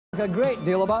A great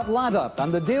deal about ladder,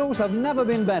 and the deals have never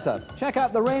been better. Check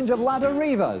out the range of ladder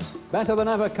Revas. Better than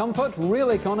ever comfort,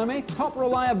 real economy, top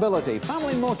reliability,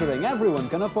 family motoring everyone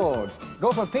can afford.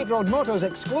 Go for Peat Road Motors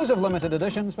exclusive limited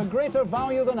editions for greater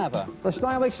value than ever. The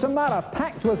stylish Samara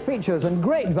packed with features and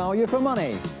great value for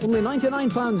money. Only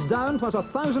 £99 down plus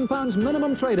 £1,000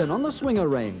 minimum trade-in on the Swinger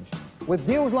range. With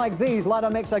deals like these, ladder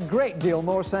makes a great deal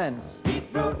more sense. Peat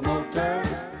Road Motors.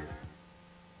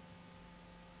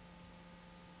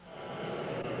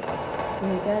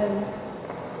 Here goes.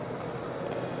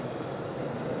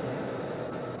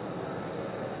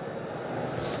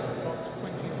 Box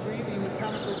 23, the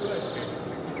mechanical workbench.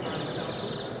 Prime example.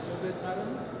 Your bid, madam.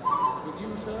 It's with you,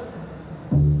 sir.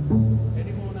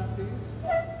 Any more now, please?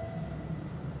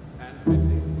 And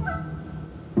 50.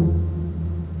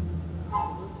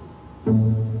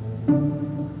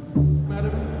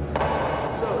 Madam.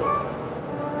 So.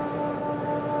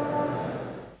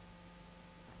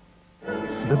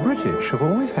 The British have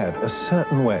always had a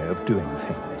certain way of doing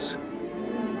things.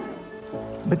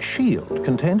 But Shield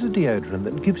contains a deodorant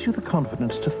that gives you the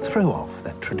confidence to throw off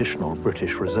that traditional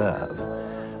British reserve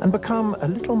and become a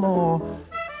little more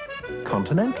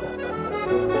continental.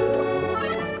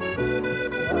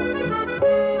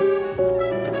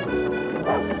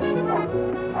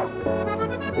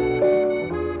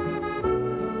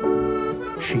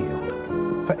 Shield.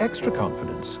 For extra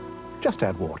confidence, just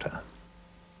add water.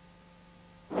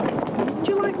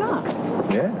 Do you like that?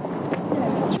 Yeah.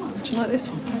 Do you like this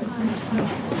one?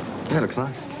 Yeah, looks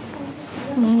nice.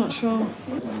 I'm not sure.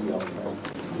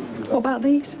 What about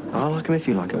these? I like them if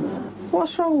you like them.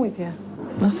 What's wrong with you?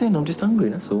 Nothing, I'm just hungry,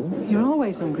 that's all. You're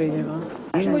always hungry, you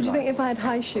are. Yeah. What do you think if I had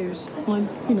high shoes? Like,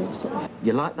 you know, sort of.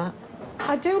 You like that?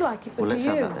 I do like it, but Well, do let's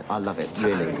you? have that then. I love it,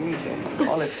 really.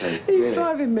 Honestly. He's really.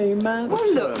 driving me mad.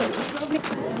 Well, look.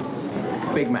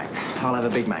 Big Mac. I'll have a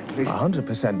Big Mac, please.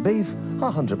 100% beef,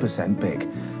 100% big.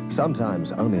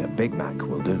 Sometimes only a Big Mac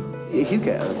will do. If you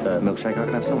get a milkshake, I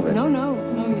can have some of it. No,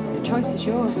 the choice is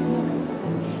yours.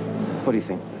 What do you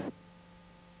think?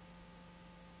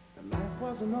 Life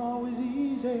wasn't always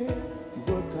easy. You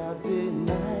worked hard day and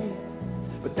night.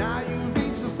 But now you've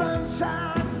reached the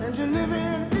sunshine and you're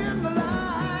living in the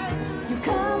light. You've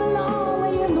come a long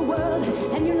way in the world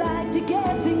and you like to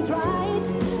get things right.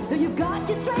 So you've got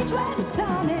your straight Schweppes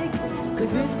tonic,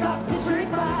 cause it's got citric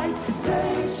bite.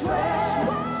 Straight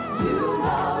Schweppes, you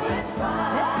know it's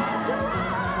right. That's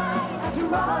right. After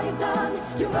all you've done,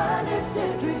 you've earned a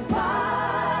citric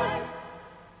bite.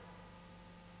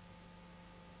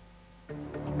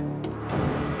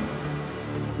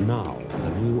 Now, the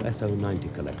new Esso 90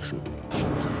 collection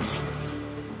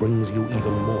brings you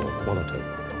even more quality,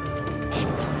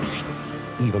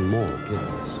 even more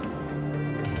gifts,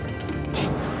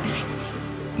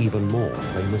 even more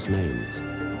famous names,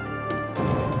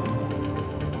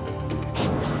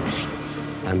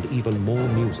 and even more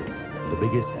music. The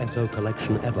biggest Esso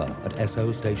collection ever at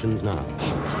Esso stations now.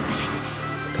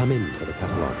 Come in for the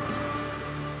catalogues.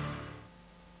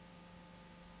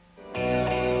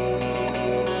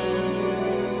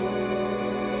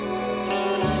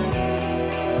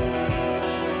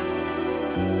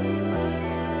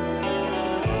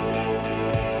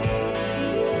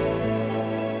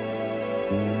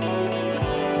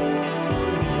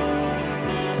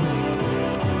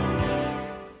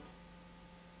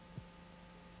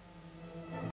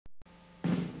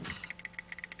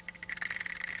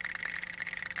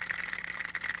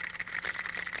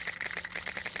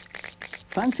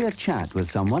 Fancy a chat with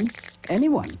someone?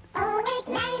 Anyone?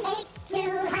 0898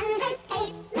 200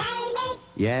 898.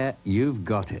 Yeah, you've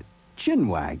got it.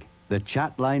 Chinwag, the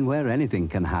chat line where anything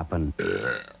can happen.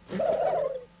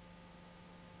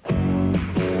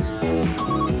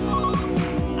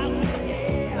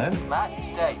 Hello? Matt,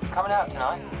 it's Dave. Coming out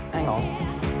tonight? Hang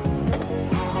on.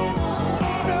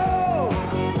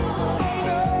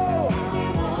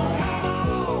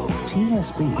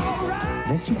 TSB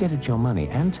lets you get at your money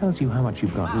and tells you how much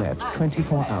you've got left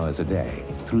 24 hours a day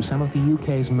through some of the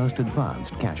UK's most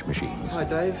advanced cash machines. Hi,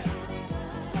 Dave.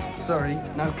 Sorry,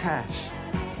 no cash.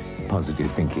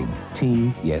 Positive thinking.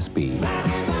 TSB.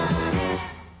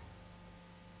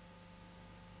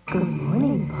 Good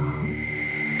morning, Bob.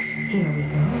 Here we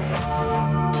go.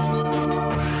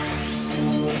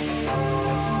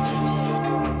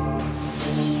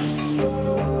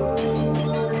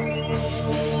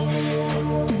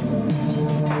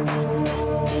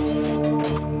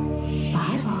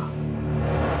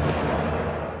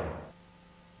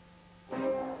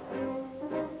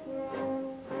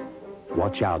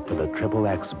 Watch out for the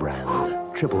XXX brand.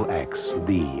 XXX,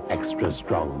 the extra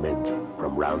strong mint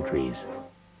from Roundtree's.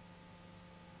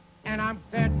 And I'm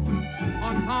fed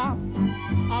on top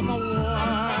of the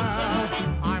world.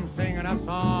 I'm singing a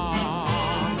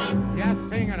song, yes,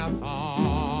 singing a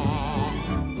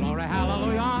song. Glory,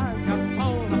 hallelujah, I've just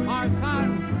told the parson,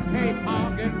 hey,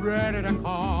 Paul, get ready to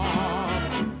call.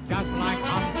 Just like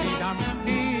Humpty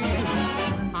Dumpty,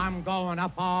 I'm going to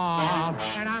fall.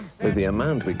 And I'm With the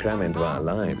amount we cram into our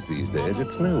lives these days,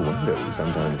 it's no wonder we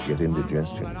sometimes get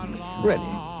indigestion.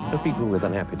 Rennie, for people with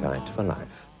an appetite for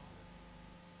life.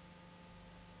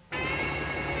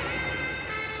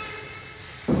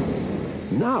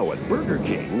 Now at Burger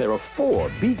King, there are 4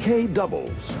 BK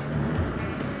doubles,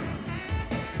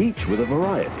 each with a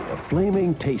variety of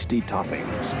flaming tasty toppings.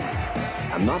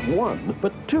 And not 1,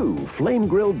 but 2 flame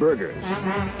grilled burgers.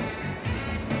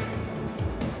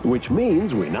 Which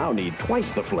means we now need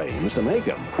twice the flames to make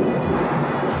them.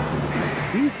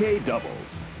 BK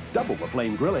doubles. Double the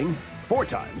flame grilling, 4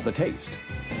 times the taste.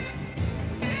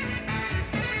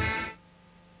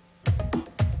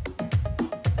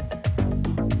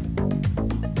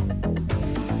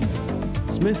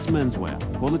 Smith's Menswear.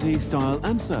 Quality, style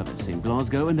and service in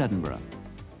Glasgow and Edinburgh.